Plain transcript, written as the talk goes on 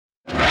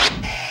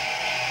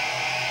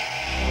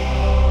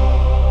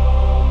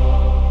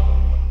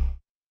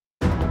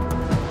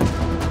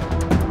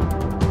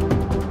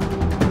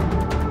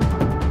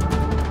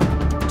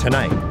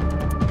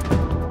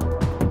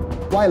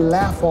I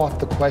laugh off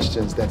the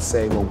questions that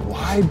say, well,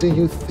 why do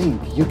you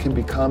think you can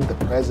become the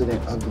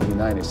president of the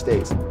United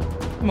States?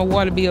 My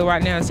water bill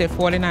right now is at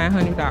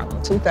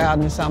 $4,900.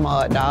 $2,000 some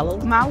odd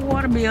dollars. My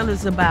water bill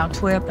is about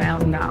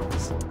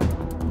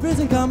 $12,000.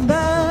 Prison come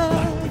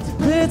back,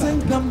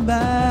 prison come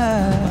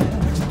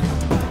back,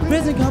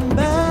 prison come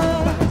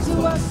back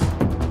to us.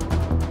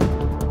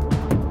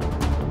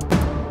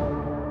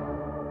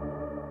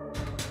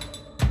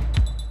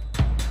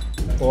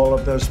 All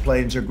of those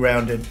planes are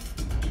grounded,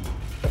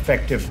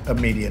 effective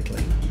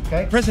immediately.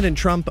 Okay? President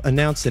Trump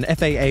announced an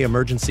FAA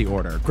emergency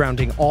order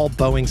grounding all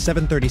Boeing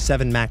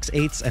 737 MAX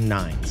 8s and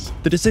 9s.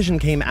 The decision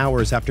came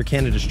hours after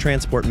Canada's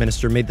transport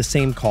minister made the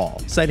same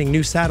call, citing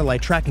new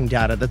satellite tracking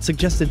data that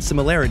suggested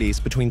similarities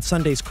between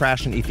Sunday's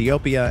crash in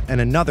Ethiopia and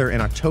another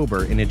in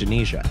October in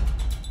Indonesia.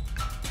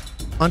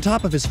 On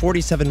top of his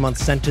 47-month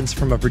sentence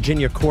from a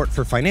Virginia court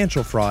for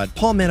financial fraud,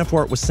 Paul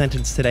Manafort was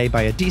sentenced today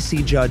by a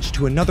D.C. judge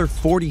to another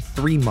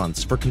 43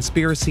 months for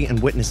conspiracy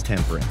and witness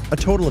tampering, a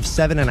total of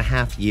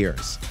 7.5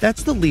 years.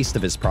 That's the least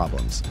of his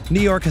problems. New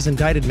York has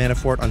indicted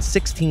Manafort on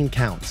 16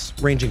 counts,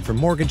 ranging from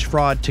mortgage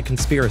fraud to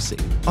conspiracy.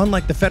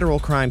 Unlike the federal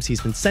crimes he's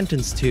been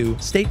sentenced to,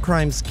 state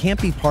crimes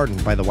can't be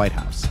pardoned by the White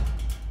House.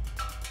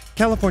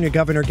 California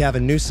Governor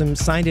Gavin Newsom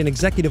signed an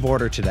executive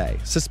order today,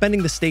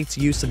 suspending the state's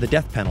use of the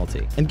death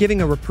penalty and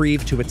giving a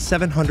reprieve to its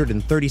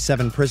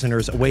 737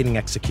 prisoners awaiting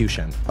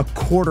execution, a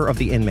quarter of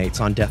the inmates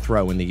on death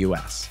row in the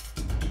U.S.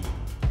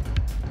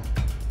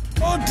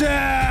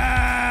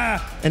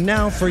 And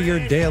now for your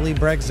daily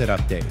Brexit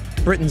update.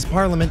 Britain's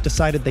parliament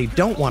decided they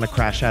don't want to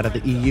crash out of the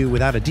EU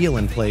without a deal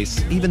in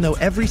place, even though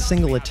every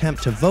single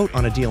attempt to vote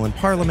on a deal in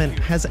parliament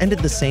has ended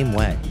the same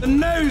way. The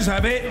noes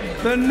have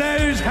it, the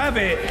noes have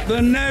it,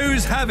 the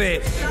noes have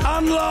it.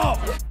 Unlock!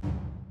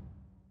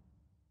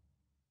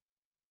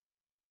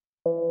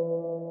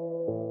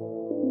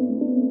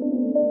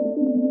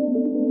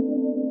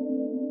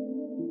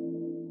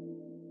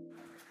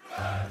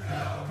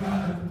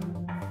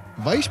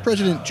 Vice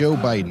President Joe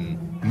Biden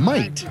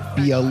might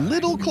be a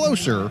little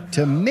closer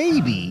to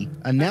maybe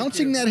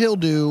announcing that he'll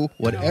do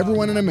what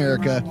everyone in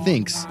America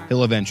thinks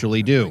he'll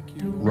eventually do,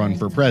 run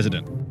for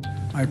president.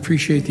 I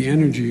appreciate the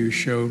energy you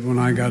showed when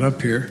I got up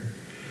here.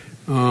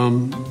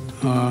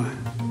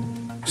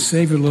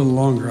 Save it a little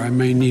longer. I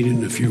may need it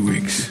in a few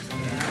weeks.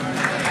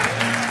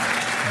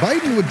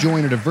 Biden would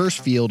join a diverse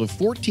field of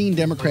 14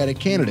 Democratic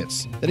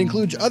candidates that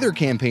includes other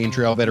campaign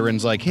trail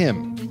veterans like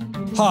him.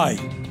 Hi,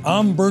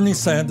 I'm Bernie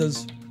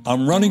Sanders.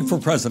 I'm running for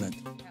president.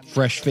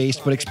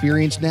 Fresh-faced but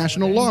experienced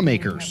national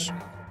lawmakers.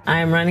 I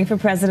am running for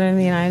president of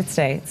the United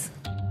States.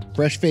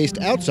 Fresh-faced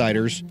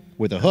outsiders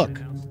with a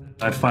hook.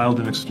 I filed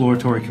an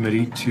exploratory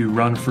committee to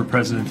run for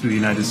president of the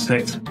United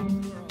States.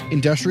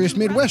 Industrious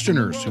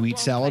Midwesterners who eat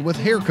salad with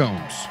hair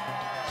combs.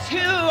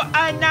 To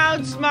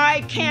announce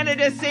my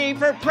candidacy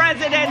for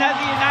president of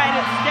the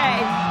United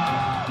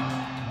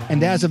States.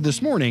 And as of this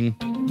morning,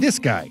 this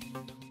guy.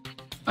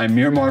 I'm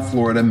Miramar,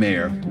 Florida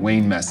Mayor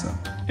Wayne Messam,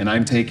 and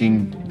I'm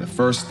taking the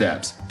first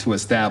steps to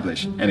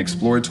establish an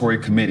exploratory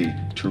committee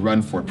to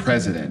run for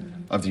president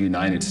of the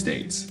United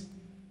States.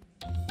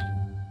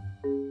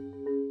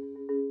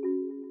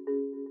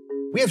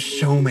 We have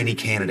so many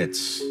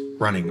candidates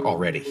running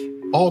already.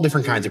 All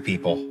different kinds of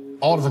people,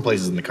 all different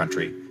places in the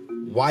country.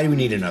 Why do we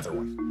need another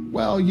one?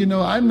 Well, you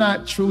know, I'm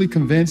not truly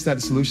convinced that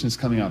the solution is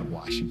coming out of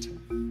Washington.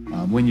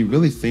 When you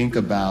really think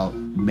about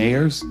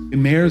mayors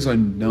are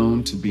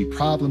known to be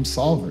problem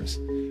solvers.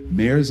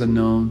 Mayors are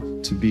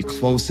known to be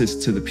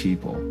closest to the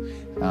people.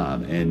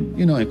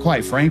 And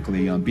quite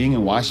frankly, being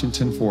in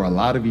Washington for a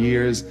lot of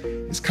years,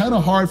 it's kind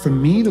of hard for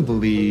me to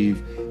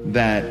believe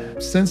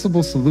that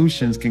sensible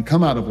solutions can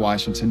come out of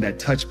Washington that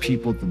touch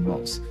people the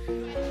most.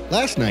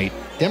 Last night,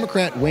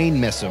 Democrat Wayne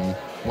Messam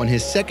won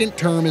his second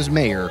term as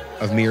mayor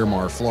of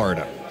Miramar,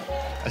 Florida,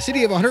 a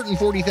city of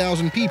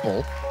 140,000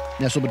 people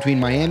nestled between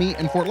Miami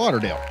and Fort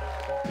Lauderdale.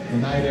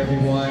 Good night,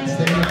 everyone.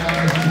 Stay tonight.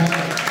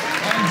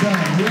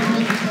 I'm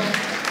done.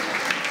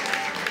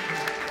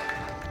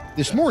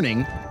 This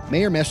morning,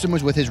 Mayor Messam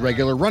was with his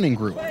regular running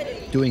group,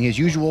 doing his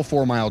usual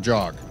 4-mile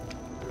jog.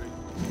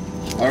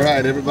 All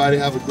right, everybody,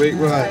 have a great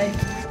ride.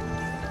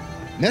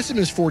 Messam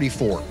is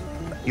 44.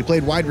 He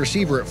played wide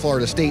receiver at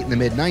Florida State in the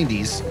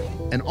mid-90s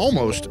and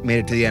almost made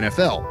it to the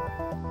NFL.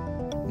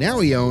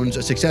 Now he owns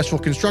a successful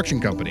construction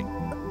company.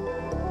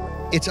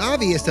 It's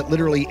obvious that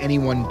literally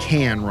anyone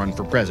can run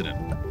for president.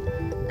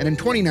 And in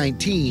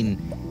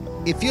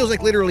 2019, it feels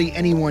like literally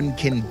anyone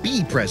can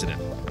be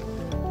president.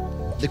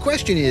 The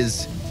question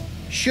is,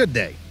 should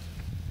they?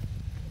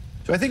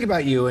 So I think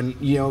about you, and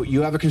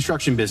you have a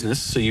construction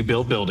business, so you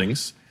build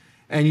buildings,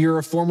 and you're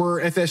a former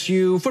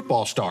FSU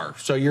football star,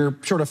 so you're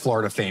sort of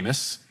Florida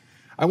famous.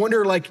 I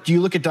wonder, do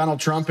you look at Donald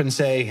Trump and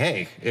say,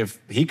 hey, if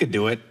he could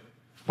do it,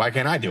 why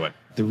can't I do it?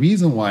 The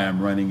reason why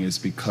I'm running is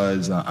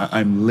because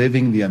I'm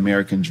living the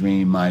American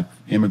dream my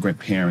immigrant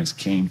parents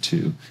came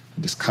to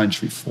this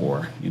country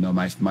for.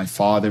 My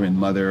father and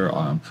mother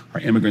are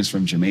immigrants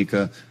from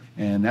Jamaica,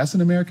 and that's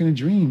an American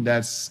dream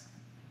that's,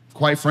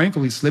 quite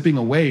frankly, slipping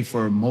away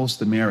for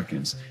most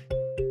Americans.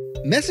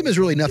 Messam is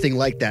really nothing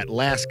like that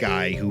last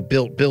guy who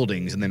built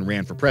buildings and then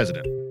ran for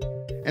president.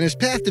 And his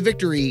path to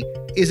victory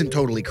isn't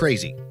totally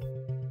crazy.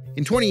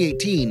 In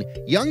 2018,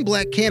 young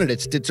black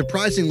candidates did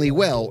surprisingly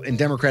well in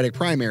Democratic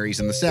primaries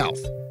in the South.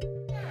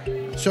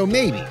 So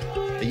maybe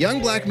a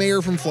young black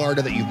mayor from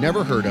Florida that you've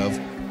never heard of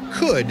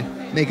could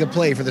make a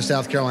play for the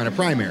South Carolina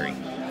primary,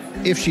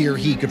 if she or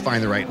he could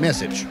find the right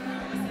message.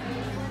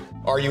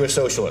 Are you a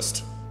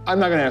socialist? I'm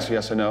not going to answer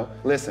yes or no.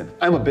 Listen,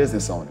 I'm a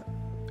business owner,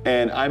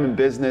 and I'm in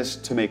business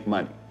to make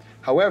money.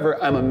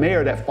 However, I'm a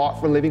mayor that fought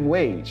for living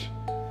wage,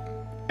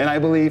 and I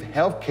believe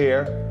health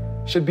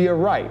care should be a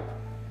right.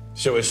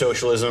 So is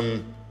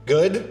socialism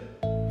good?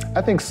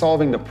 I think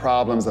solving the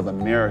problems of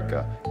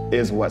America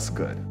is what's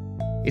good.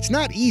 It's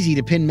not easy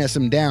to pin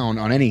Messam down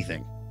on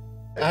anything.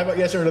 How about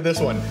yes or no to this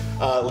one?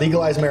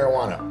 Legalize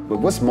marijuana. But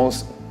what's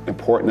most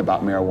important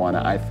about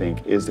marijuana, I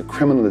think, is the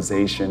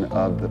criminalization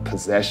of the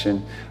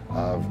possession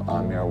of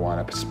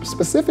marijuana,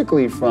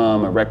 specifically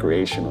from a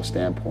recreational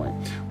standpoint.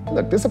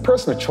 Look, there's a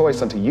personal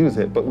choice on to use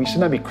it, but we should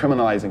not be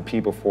criminalizing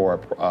people for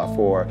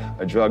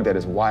a drug that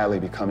is widely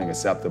becoming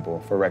acceptable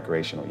for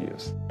recreational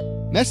use.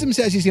 Messam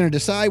says he's going to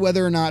decide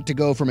whether or not to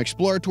go from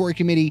exploratory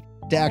committee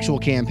to actual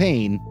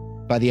campaign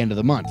by the end of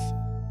the month.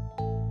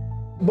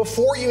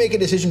 Before you make a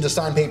decision to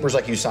sign papers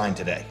like you signed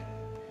today,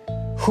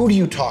 who do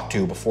you talk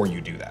to before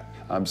you do that?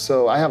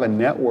 So I have a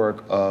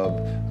network of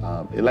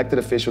elected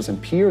officials and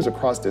peers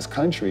across this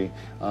country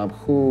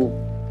who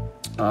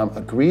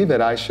agree that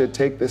I should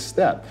take this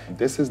step.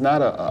 This is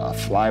not a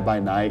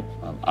fly-by-night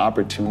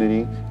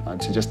opportunity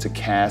to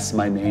cast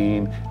my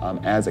name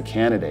as a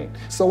candidate.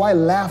 So I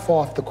laugh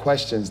off the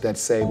questions that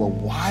say, well,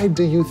 why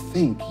do you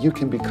think you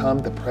can become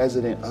the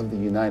president of the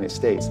United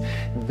States?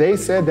 They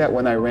said that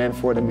when I ran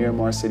for the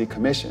Miramar City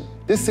Commission.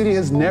 This city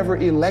has never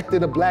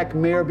elected a black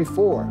mayor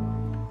before.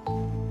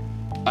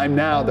 I'm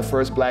now the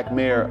first black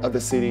mayor of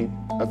the city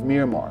of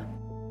Miramar.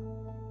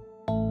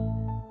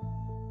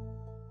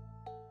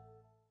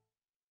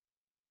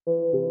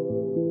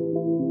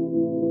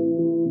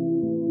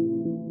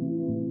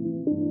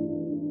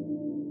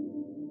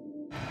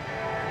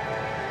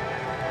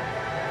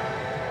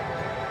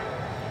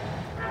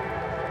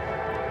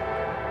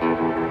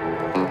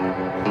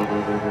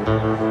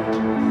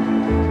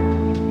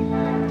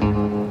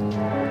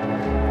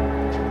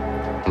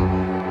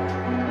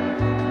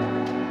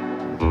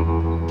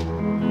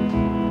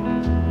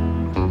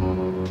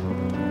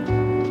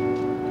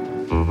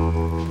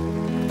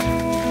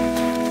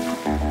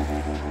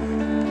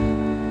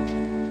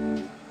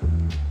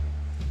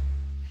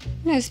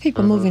 There's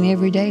people moving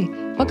every day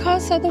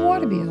because of the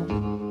water bill.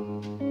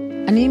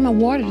 I need my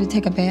water to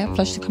take a bath,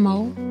 flush the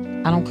commode.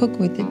 I don't cook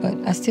with it, but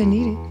I still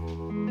need it.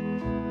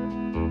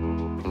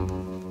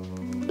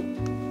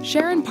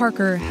 Sharon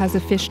Parker has a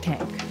fish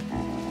tank,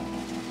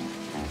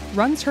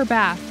 runs her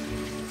bath,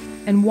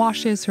 and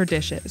washes her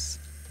dishes.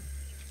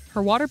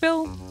 Her water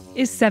bill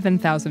is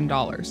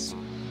 $7,000.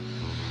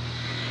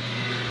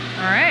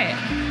 All right.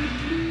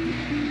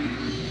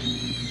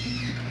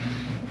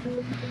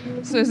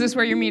 So is this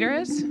where your meter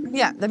is?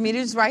 Yeah, the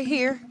meter's right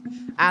here.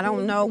 I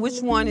don't know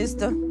which one is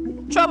the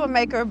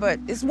troublemaker, but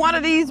it's one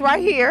of these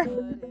right here.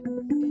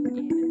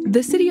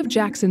 The city of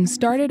Jackson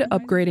started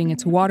upgrading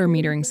its water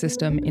metering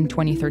system in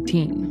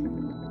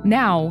 2013.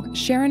 Now,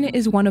 Sharon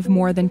is one of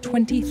more than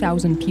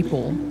 20,000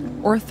 people,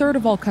 or a third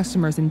of all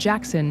customers in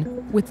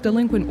Jackson, with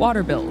delinquent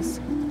water bills,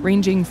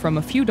 ranging from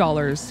a few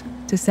dollars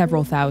to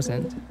several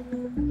thousand.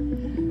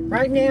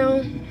 Right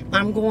now,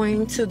 I'm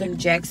going to the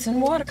Jackson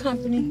Water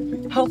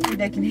Company. Hopefully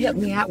they can help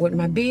me out with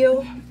my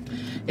bill.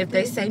 If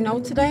they say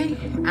no today,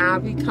 I'll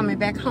be coming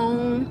back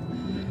home,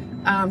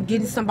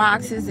 getting some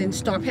boxes and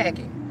start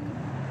packing.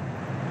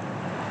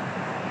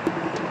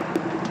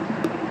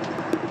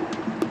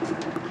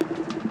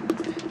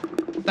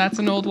 That's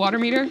an old water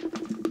meter?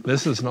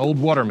 This is an old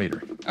water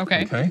meter.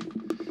 Okay. Okay.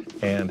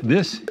 And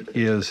this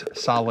is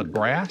solid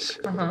brass,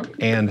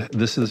 and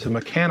this is a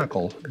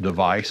mechanical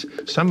device.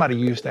 Somebody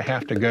used to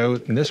have to go,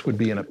 and this would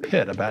be in a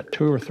pit about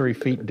 2 or 3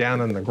 feet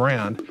down in the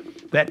ground.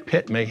 That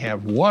pit may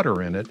have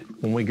water in it.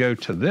 When we go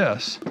to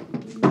this,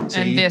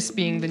 and this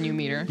being the new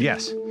meter?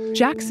 Yes.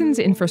 Jackson's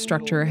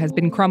infrastructure has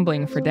been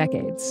crumbling for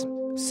decades.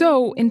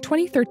 So, in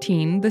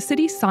 2013, the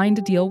city signed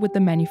a deal with the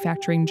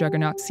manufacturing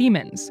juggernaut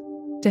Siemens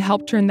to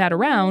help turn that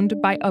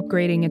around by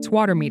upgrading its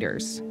water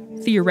meters,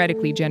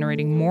 theoretically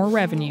generating more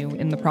revenue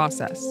in the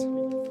process.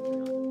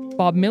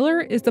 Bob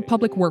Miller is the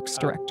public works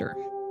director.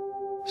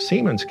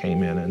 Siemens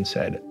came in and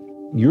said,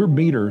 your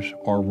meters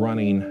are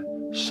running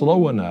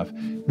slow enough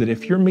that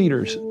if your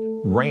meters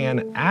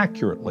ran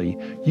accurately,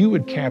 you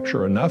would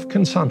capture enough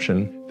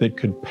consumption that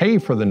could pay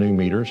for the new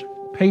meters,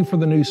 pay for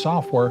the new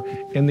software,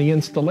 and the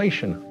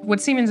installation.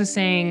 What Siemens is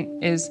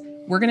saying is,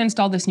 we're going to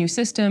install this new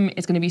system.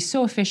 It's going to be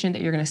so efficient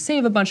that you're going to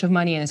save a bunch of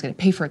money and it's going to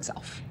pay for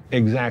itself.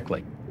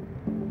 Exactly.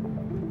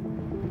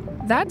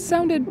 That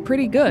sounded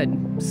pretty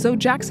good, so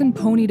Jackson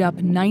ponied up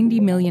 $90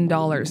 million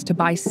to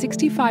buy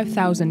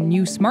 65,000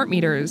 new smart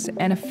meters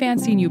and a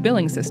fancy new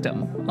billing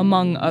system,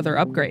 among other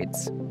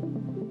upgrades.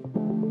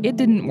 It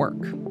didn't work.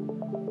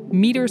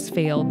 Meters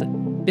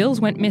failed,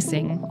 bills went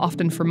missing,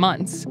 often for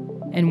months,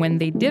 and when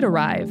they did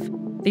arrive,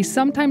 they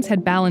sometimes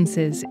had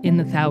balances in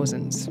the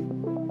thousands.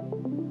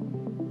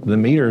 The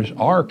meters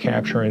are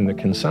capturing the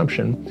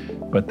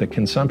consumption, but the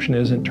consumption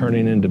isn't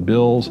turning into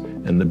bills,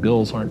 and the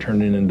bills aren't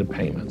turning into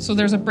payments. So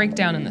there's a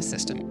breakdown in the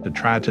system. To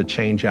try to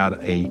change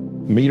out a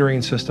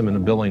metering system and a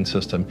billing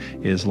system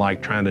is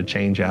like trying to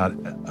change out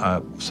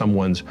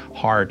someone's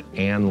heart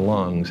and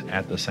lungs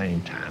at the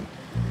same time.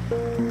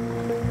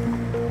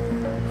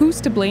 Who's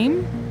to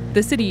blame?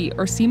 The city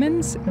or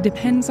Siemens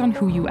depends on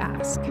who you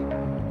ask.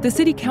 The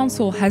city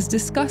council has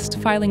discussed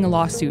filing a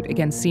lawsuit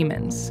against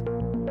Siemens.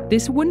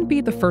 This wouldn't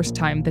be the first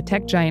time the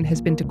tech giant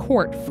has been to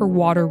court for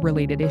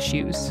water-related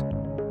issues.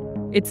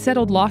 It's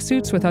settled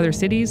lawsuits with other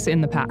cities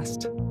in the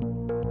past.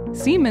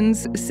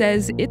 Siemens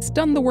says it's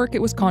done the work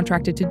it was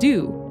contracted to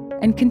do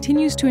and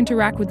continues to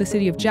interact with the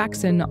city of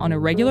Jackson on a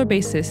regular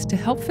basis to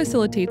help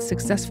facilitate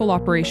successful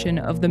operation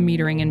of the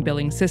metering and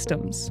billing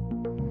systems.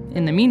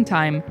 In the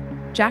meantime,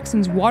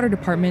 Jackson's water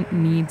department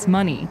needs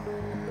money.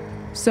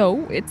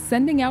 So it's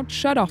sending out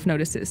shutoff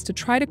notices to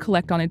try to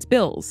collect on its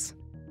bills,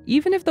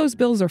 even if those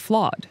bills are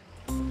flawed.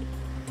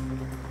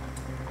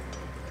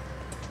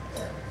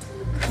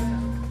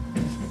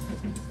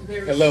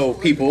 Hello,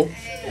 people.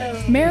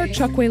 Mayor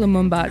Chokwe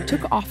Lumumba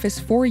took office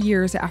 4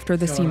 years after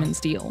the Siemens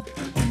deal.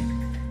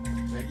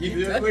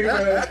 He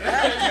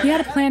had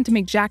a plan to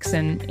make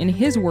Jackson, in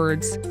his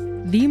words,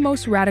 the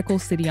most radical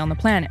city on the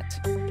planet.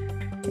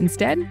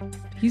 Instead,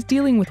 he's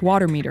dealing with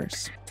water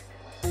meters.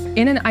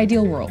 In an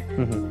ideal world,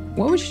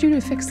 what would you do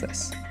to fix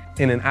this?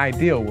 In an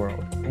ideal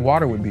world,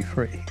 water would be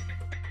free.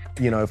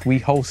 You know, if we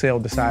wholesale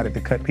decided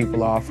to cut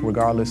people off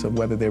regardless of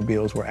whether their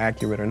bills were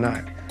accurate or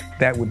not,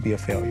 that would be a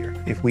failure.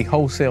 If we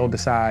wholesale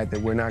decide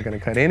that we're not going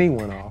to cut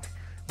anyone off,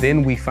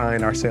 then we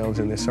find ourselves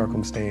in this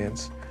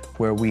circumstance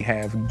where we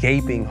have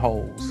gaping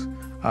holes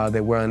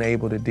that we're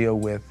unable to deal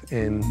with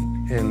in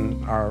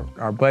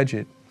our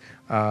budget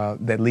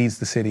that leads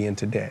the city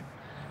into debt.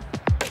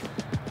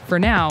 For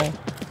now,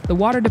 the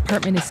water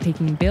department is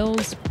taking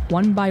bills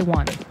one by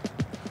one.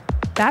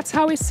 That's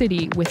how a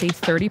city with a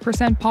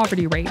 30%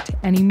 poverty rate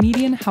and a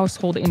median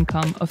household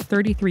income of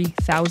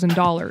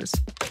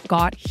 $33,000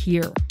 got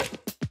here.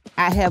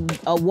 I have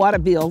a water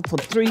bill for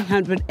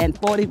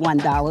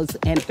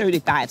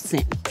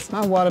 $341.35.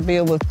 My water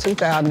bill was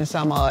 $2,000 and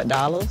some odd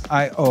dollars.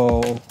 I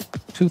owe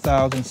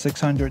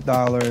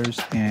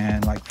 $2,600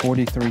 and like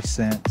 43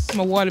 cents.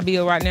 My water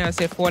bill right now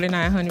is at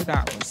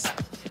 $4,900.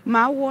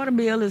 My water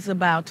bill is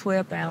about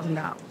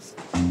 $12,000.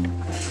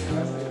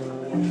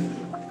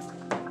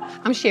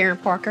 I'm Sharon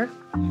Parker.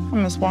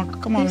 Miss Walker,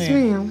 come on Yes,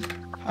 in. ma'am.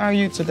 How are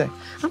you today?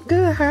 I'm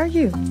good. How are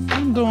you?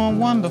 I'm doing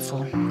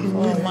wonderful for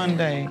a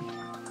Monday.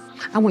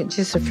 I went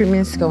just a few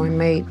minutes ago and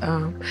made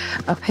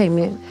a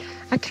payment.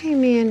 I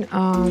came in.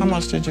 How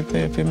much did you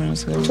pay a few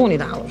minutes ago?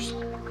 $20.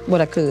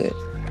 What I could.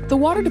 The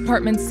water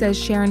department says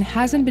Sharon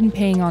hasn't been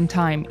paying on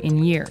time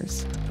in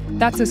years.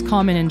 That's as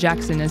common in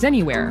Jackson as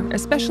anywhere,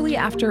 especially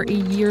after a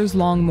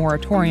years-long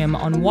moratorium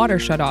on water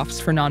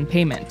shutoffs for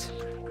non-payment.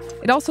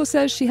 It also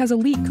says she has a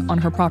leak on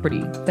her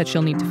property that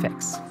she'll need to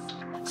fix.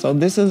 So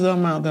this is the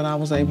amount that I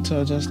was able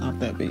to adjust off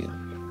that bill.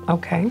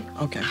 Okay.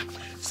 Okay.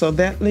 So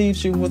that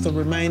leaves you with a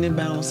remaining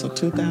balance of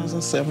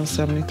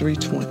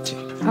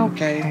 $2,773.20.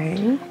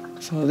 Okay.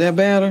 So is that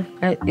better?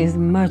 That is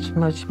much,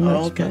 much,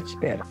 much, much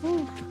better.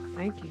 Ooh,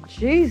 thank you,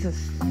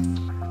 Jesus.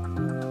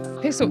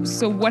 Okay,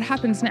 so what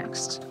happens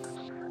next?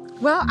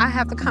 Well, I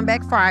have to come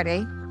back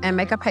Friday and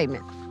make a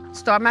payment.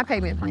 Start my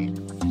payment plan.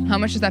 How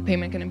much is that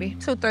payment going to be?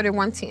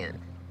 $231.10.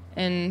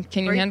 And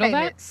can you 3 handle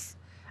payments.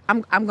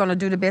 that? I'm going to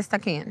do the best I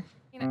can.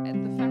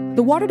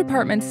 The water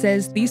department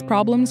says these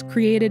problems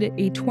created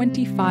a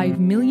 $25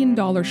 million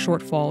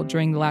shortfall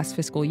during the last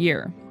fiscal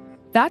year.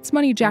 That's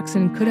money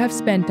Jackson could have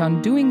spent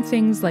on doing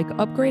things like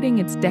upgrading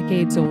its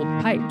decades-old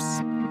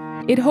pipes.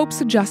 It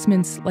hopes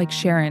adjustments like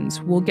Sharon's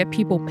will get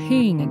people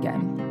paying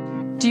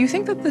again. Do you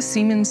think that the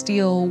Siemens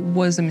deal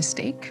was a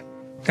mistake?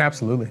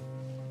 Absolutely.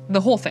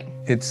 The whole thing?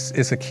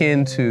 It's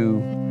akin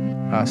to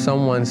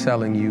someone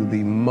selling you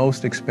the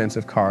most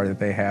expensive car that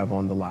they have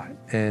on the lot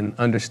and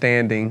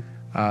understanding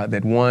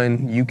that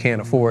one, you can't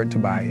afford to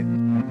buy it.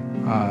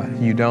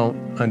 You don't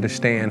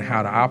understand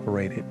how to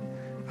operate it.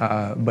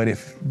 But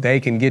if they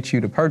can get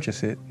you to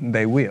purchase it,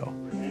 they will.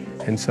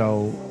 And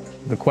so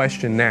the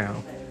question now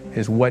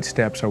is what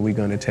steps are we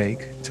going to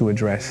take to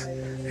address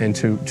and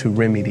to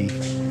remedy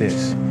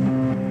this?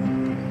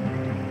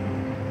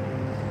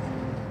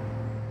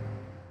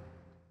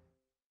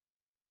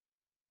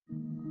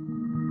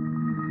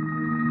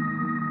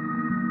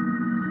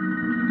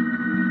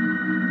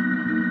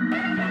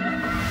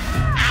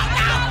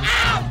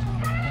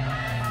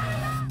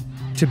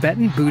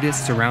 Tibetan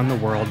Buddhists around the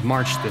world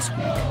marched this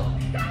week,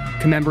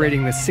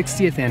 commemorating the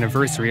 60th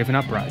anniversary of an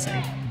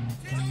uprising,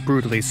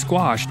 brutally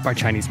squashed by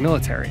Chinese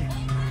military,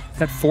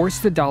 that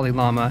forced the Dalai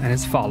Lama and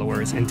his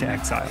followers into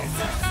exile.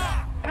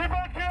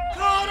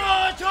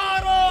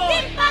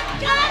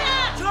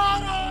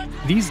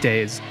 These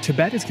days,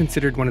 Tibet is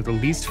considered one of the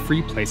least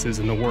free places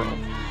in the world.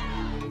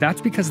 That's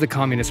because the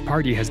Communist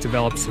Party has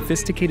developed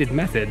sophisticated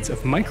methods of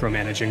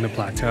micromanaging the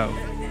plateau.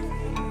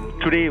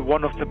 Today,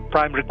 one of the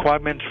prime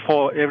requirements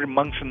for every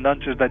monks and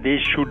nuns is that they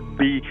should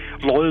be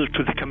loyal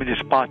to the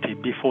Communist Party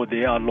before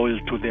they are loyal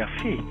to their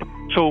faith.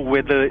 So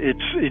whether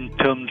it's in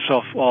terms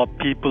of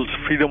people's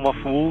freedom of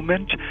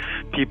movement,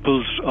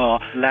 people's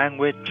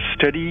language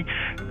study,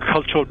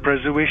 cultural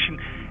preservation,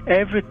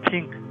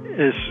 everything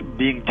is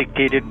being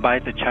dictated by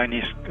the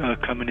Chinese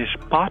Communist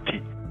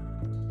Party.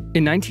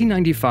 In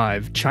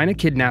 1995, China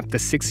kidnapped the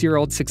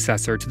 6-year-old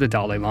successor to the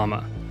Dalai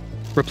Lama,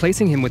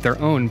 replacing him with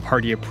their own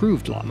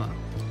party-approved Lama.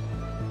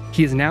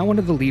 He is now one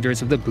of the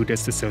leaders of the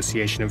Buddhist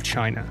Association of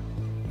China,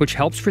 which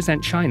helps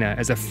present China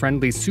as a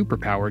friendly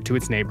superpower to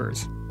its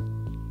neighbors.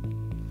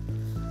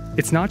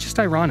 It's not just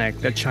ironic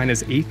that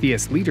China's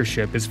atheist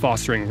leadership is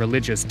fostering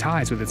religious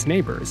ties with its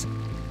neighbors,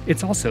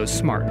 it's also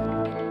smart.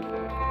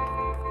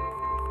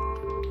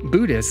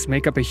 Buddhists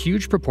make up a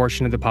huge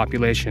proportion of the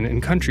population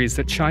in countries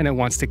that China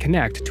wants to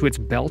connect to its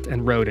Belt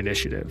and Road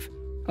Initiative,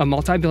 a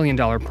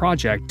multi-billion-dollar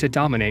project to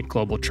dominate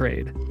global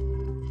trade.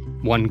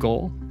 One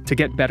goal: to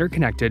get better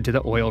connected to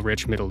the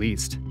oil-rich Middle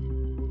East.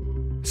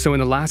 So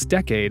in the last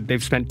decade,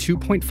 they've spent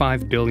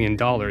 $2.5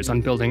 billion on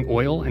building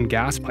oil and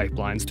gas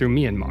pipelines through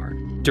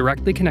Myanmar,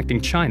 directly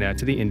connecting China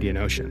to the Indian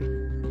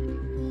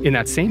Ocean. In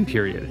that same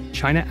period,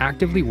 China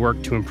actively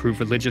worked to improve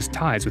religious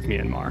ties with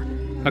Myanmar,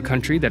 a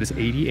country that is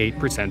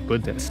 88%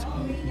 Buddhist.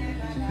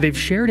 They've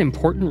shared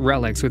important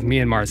relics with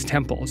Myanmar's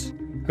temples,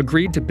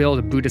 agreed to build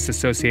a Buddhist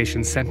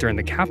Association center in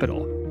the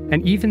capital,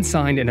 and even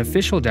signed an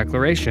official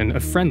declaration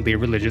of friendly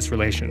religious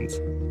relations,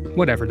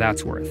 whatever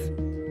that's worth.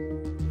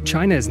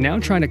 China is now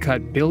trying to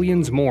cut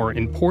billions more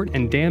in port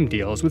and dam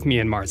deals with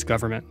Myanmar's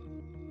government.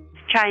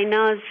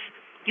 China's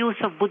use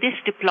of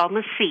Buddhist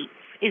diplomacy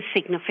is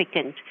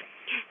significant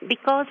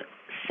because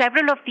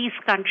several of these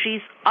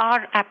countries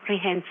are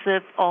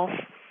apprehensive of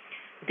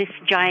this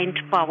giant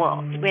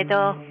power,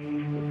 whether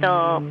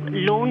the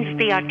loans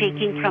they are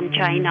taking from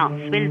China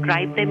will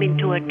drive them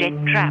into a debt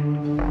trap.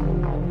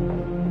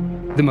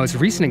 The most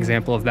recent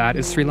example of that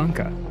is Sri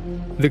Lanka.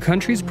 The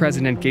country's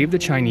president gave the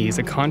Chinese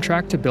a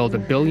contract to build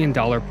 $1 billion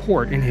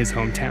port in his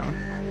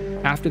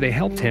hometown, after they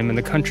helped him and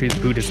the country's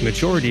Buddhist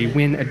majority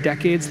win a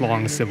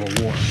decades-long civil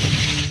war.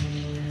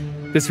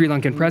 The Sri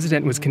Lankan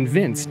president was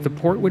convinced the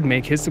port would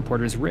make his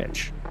supporters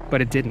rich,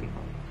 but it didn't.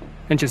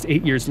 And just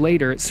 8 years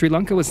later, Sri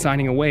Lanka was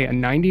signing away a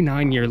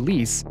 99-year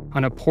lease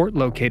on a port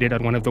located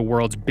on one of the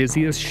world's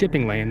busiest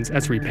shipping lanes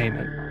as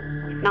repayment.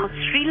 Now,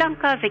 Sri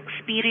Lanka's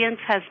experience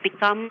has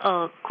become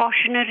a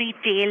cautionary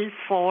tale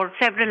for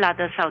several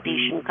other South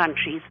Asian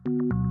countries.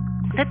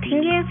 The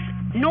thing is,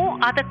 no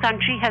other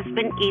country has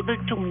been able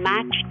to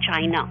match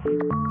China.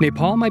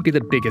 Nepal might be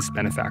the biggest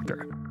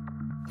benefactor.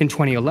 In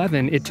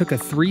 2011, it took a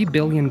 $3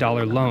 billion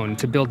loan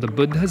to build the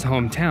Buddha's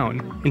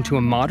hometown into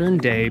a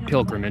modern-day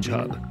pilgrimage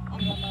hub.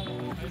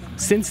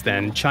 Since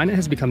then, China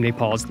has become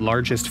Nepal's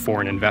largest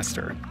foreign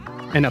investor.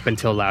 And up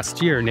until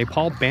last year,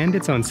 Nepal banned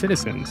its own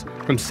citizens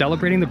from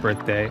celebrating the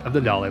birthday of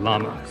the Dalai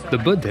Lama, the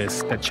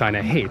Buddhist that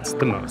China hates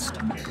the most.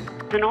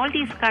 In all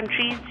these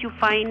countries, you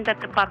find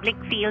that the public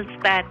feels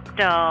that,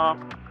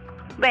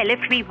 well, if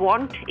we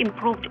want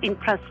improved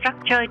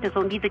infrastructure, it is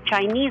only the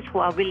Chinese who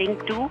are willing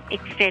to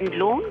extend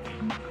loans.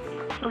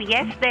 So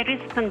yes, there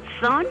is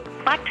concern,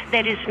 but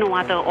there is no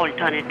other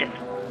alternative.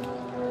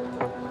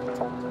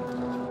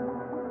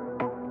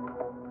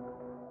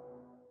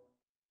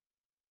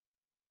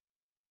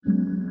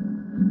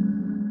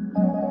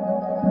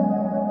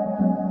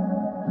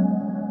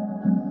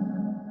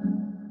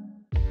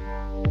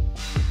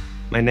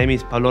 My name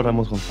is Pablo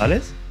Ramos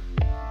Gonzalez.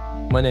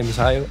 My name is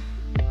Hayo.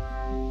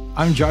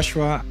 I'm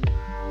Joshua.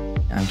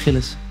 I'm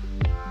Gilles.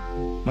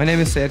 My name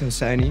is Syed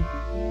Hosseini,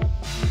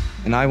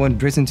 and I want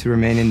Britain to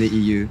remain in the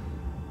EU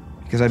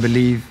because I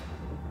believe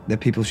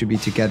that people should be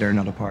together,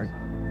 not apart.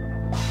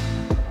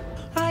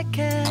 I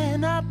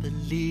cannot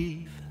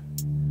believe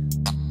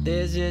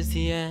there's just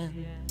the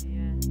end.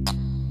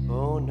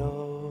 Oh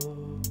no.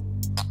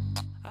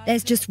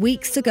 There's just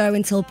weeks to go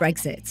until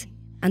Brexit,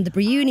 and the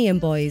Reunion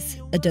Boys,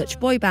 a Dutch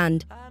boy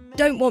band,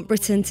 don't want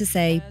Britain to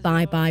say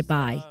bye, bye,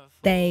 bye.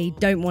 They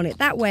don't want it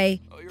that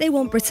way. They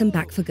want Britain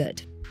back for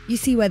good. You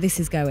see where this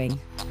is going.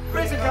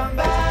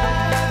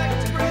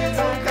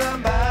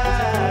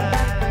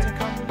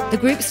 The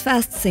group's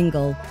first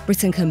single,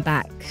 Britain Come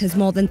Back, has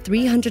more than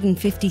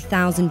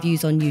 350,000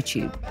 views on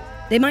YouTube.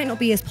 They might not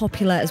be as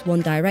popular as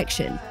One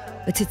Direction,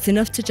 but it's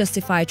enough to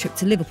justify a trip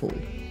to Liverpool,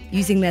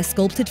 using their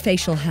sculpted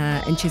facial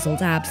hair and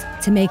chiseled abs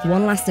to make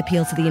one last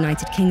appeal to the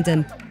United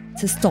Kingdom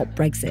to stop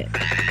Brexit.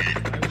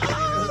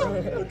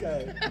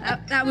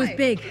 That was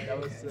big.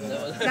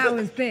 That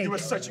was big. You were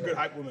such a good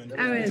hype woman.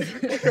 I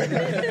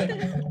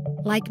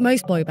was. Like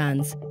most boy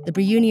bands, the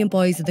Reunion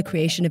Boys are the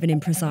creation of an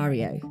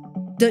impresario.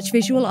 Dutch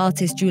visual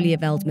artist Julia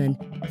Veldman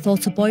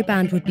thought a boy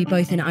band would be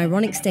both an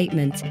ironic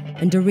statement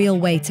and a real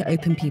way to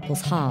open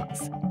people's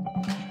hearts.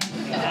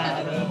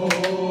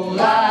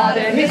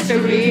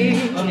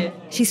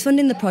 She's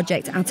funding the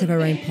project out of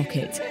her own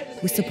pocket,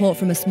 with support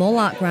from a small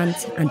art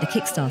grant and a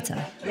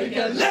Kickstarter.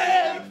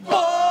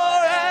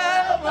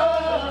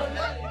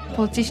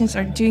 Politicians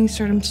are doing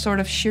some sort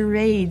of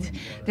charade.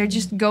 They're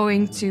just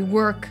going to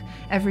work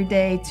every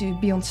day to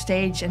be on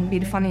stage and be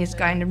the funniest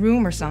guy in the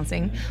room or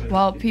something,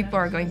 while people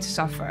are going to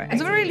suffer.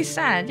 It's really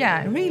sad,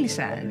 yeah, really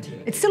sad.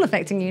 It's still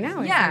affecting you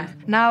now, yeah.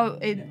 Now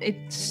it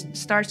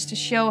starts to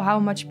show how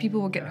much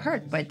people will get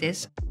hurt by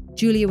this.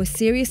 Julia was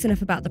serious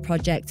enough about the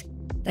project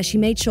that she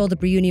made sure the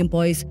Reunion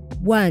Boys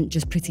weren't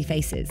just pretty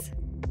faces.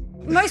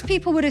 Most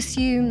people would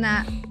assume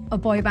that a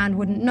boy band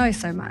wouldn't know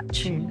so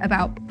much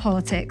about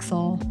politics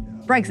or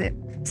Brexit.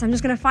 So I'm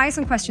just going to fire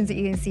some questions at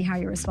you and see how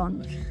you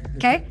respond.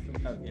 Okay?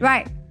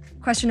 Right.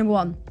 Question number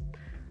 1.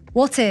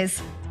 What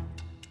is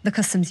the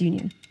customs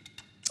union?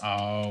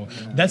 Oh,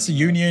 that's a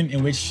union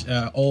in which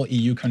all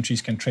EU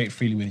countries can trade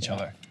freely with each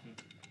other.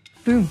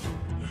 Boom.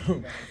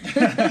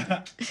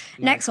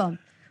 Next one.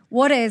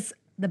 What is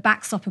the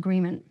backstop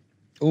agreement?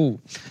 Ooh,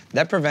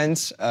 that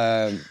prevents,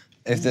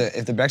 if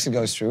the Brexit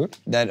goes through,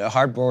 that a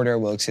hard border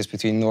will exist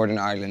between Northern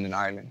Ireland and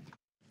Ireland.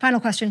 Final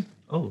question.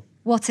 Oh.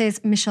 What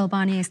is Michel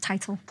Barnier's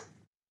title?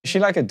 Is she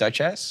like a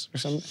duchess or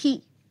something?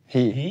 He.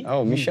 He?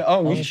 Oh, Michel.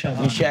 Oh, Michel.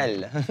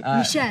 Michel.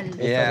 Michel.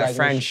 Yeah,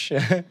 French.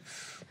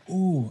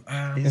 Ooh,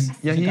 he's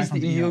the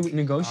EU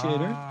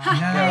negotiator.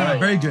 Yeah, right.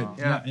 Very good.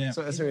 Yeah.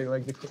 So sorry,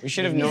 like we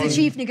should have known. He's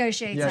the chief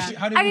negotiator. Yeah.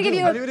 I can give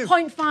you a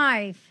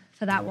 0.5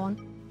 for that one.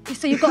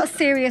 So you've got a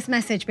serious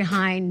message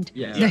behind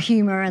the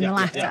humor and the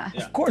laughter.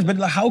 Of course, but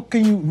like, how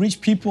can you reach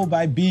people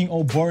by being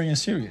all boring and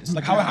serious?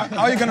 Like, how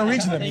are you gonna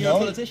reach them? You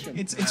know,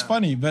 it's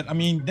funny, but I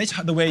mean, that's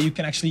the way you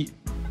can actually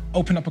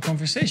open up a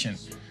conversation.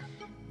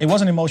 It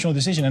was an emotional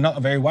decision, and not a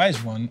very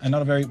wise one, and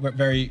not a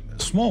very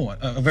small one,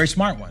 a very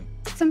smart one.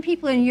 Some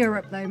people in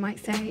Europe, though, might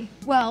say,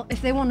 well,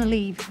 if they want to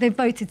leave, they've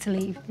voted to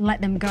leave,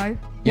 let them go.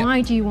 Yeah.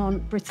 Why do you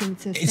want Britain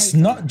to stay? It's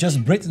not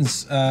just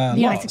Britain's laws.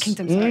 The United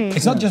Kingdom, sorry.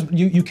 It's not just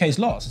UK's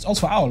laws, it's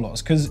also our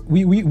laws, because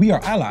we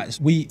are allies.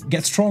 We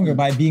get stronger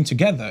by being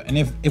together, and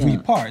if we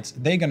part,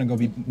 they're going to go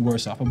be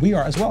worse off, and we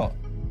are as well.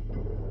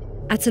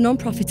 At a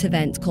non-profit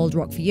event called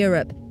Rock for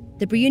Europe,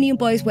 the Reunion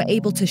Boys were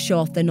able to show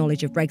off their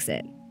knowledge of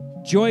Brexit.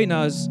 Join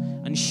us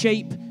and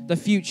shape the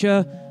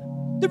future.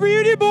 The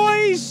Reunion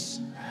Boys!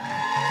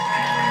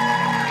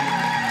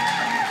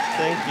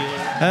 Thank you.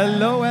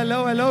 Hello,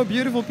 hello, hello,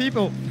 beautiful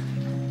people.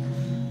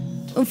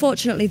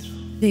 Unfortunately,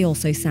 they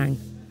also sang.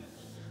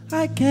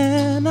 I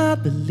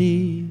cannot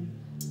believe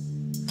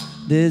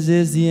this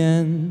is the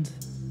end.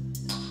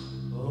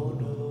 Oh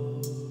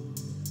no.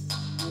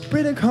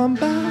 Britain, come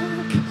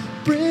back.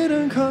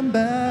 Britain, come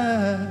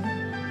back.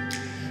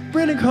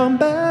 Britain, come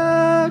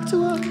back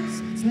to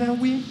us. Now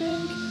we make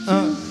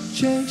you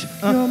change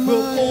your mind.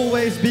 We'll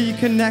always be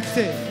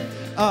connected.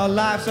 Our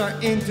lives are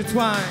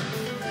intertwined.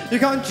 You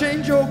can't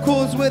change your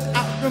course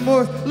without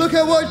remorse. Look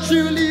at what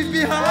you leave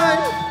behind.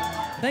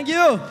 Thank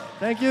you.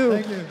 Thank you.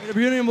 Thank you. The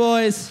Reunion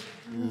Boys.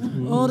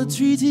 All the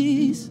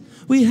treaties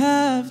we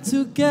have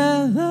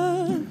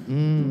together.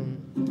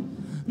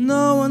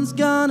 No one's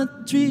gonna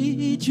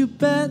treat you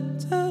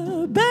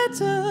better.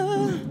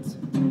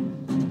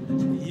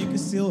 You can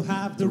still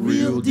have the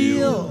real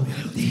deal.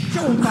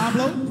 Show him,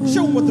 Pablo.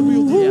 Show him what the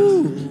real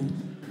deal is.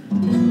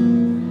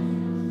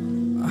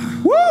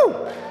 Woo!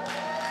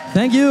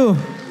 Thank you.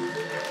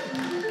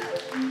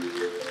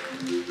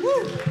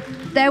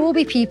 There will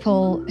be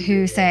people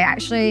who say,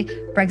 actually,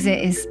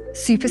 Brexit is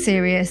super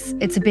serious,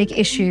 it's a big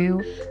issue,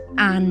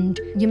 and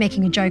you're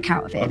making a joke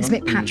out of it. It's a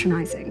bit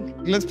patronising.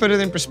 Let's put it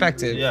in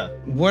perspective. Yeah.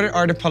 What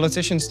are the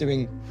politicians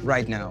doing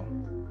right now?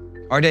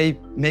 Are they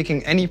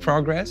making any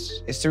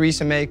progress? Is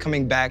Theresa May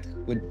coming back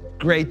with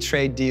great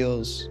trade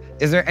deals?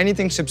 Is there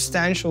anything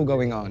substantial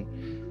going on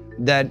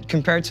that,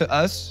 compared to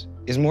us,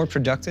 is more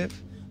productive?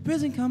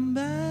 Prison, come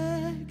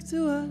back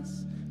to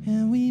us,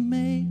 and we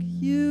make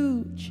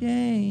you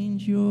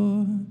change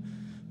your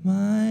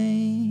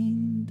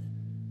mind.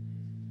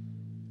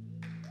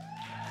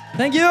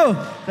 Thank you.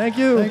 Thank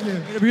you. Thank you.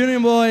 The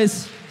Reunion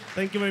Boys.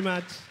 Thank you very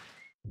much.